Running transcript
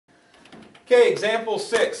Okay, example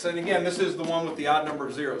 6, and again, this is the one with the odd number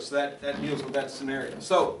of zeros, so that deals with that scenario.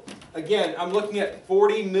 So, again, I'm looking at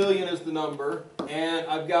 40 million as the number, and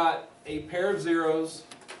I've got a pair of zeros,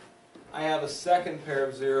 I have a second pair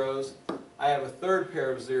of zeros, I have a third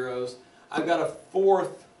pair of zeros, I've got a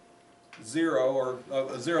fourth zero, or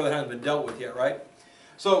a zero that hasn't been dealt with yet, right?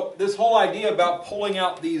 So, this whole idea about pulling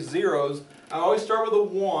out these zeros, I always start with a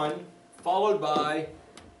 1, followed by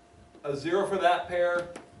a 0 for that pair,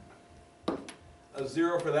 a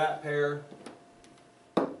 0 for that pair,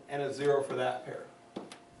 and a 0 for that pair.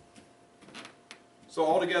 So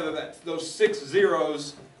altogether, those 6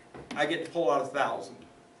 zeros, I get to pull out 1,000.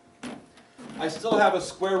 I still have a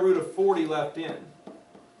square root of 40 left in.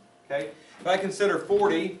 Okay? If I consider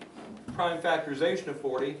 40, prime factorization of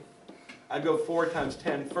 40, I'd go 4 times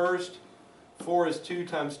 10 first. 4 is 2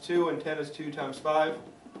 times 2, and 10 is 2 times 5.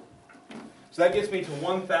 So that gets me to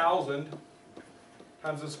 1,000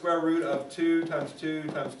 times the square root of 2 times 2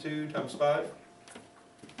 times 2 times 5.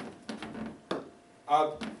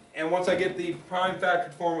 And once I get the prime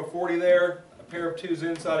factored form of 40 there, a pair of 2's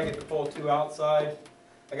inside, I get to pull a 2 outside.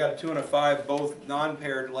 I got a 2 and a 5, both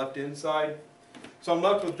non-paired, left inside. So I'm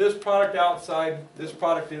left with this product outside, this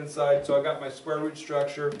product inside, so I've got my square root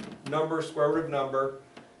structure, number, square root of number.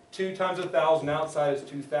 2 times 1,000 outside is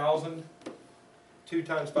 2,000. 2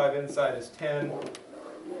 times 5 inside is 10.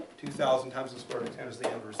 2,000 times the square root of 10 is the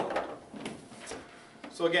end result.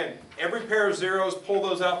 So again, every pair of zeros, pull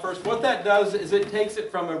those out first. What that does is it takes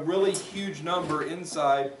it from a really huge number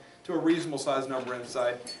inside to a reasonable sized number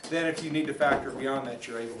inside. Then if you need to factor beyond that,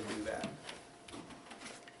 you're able to do that.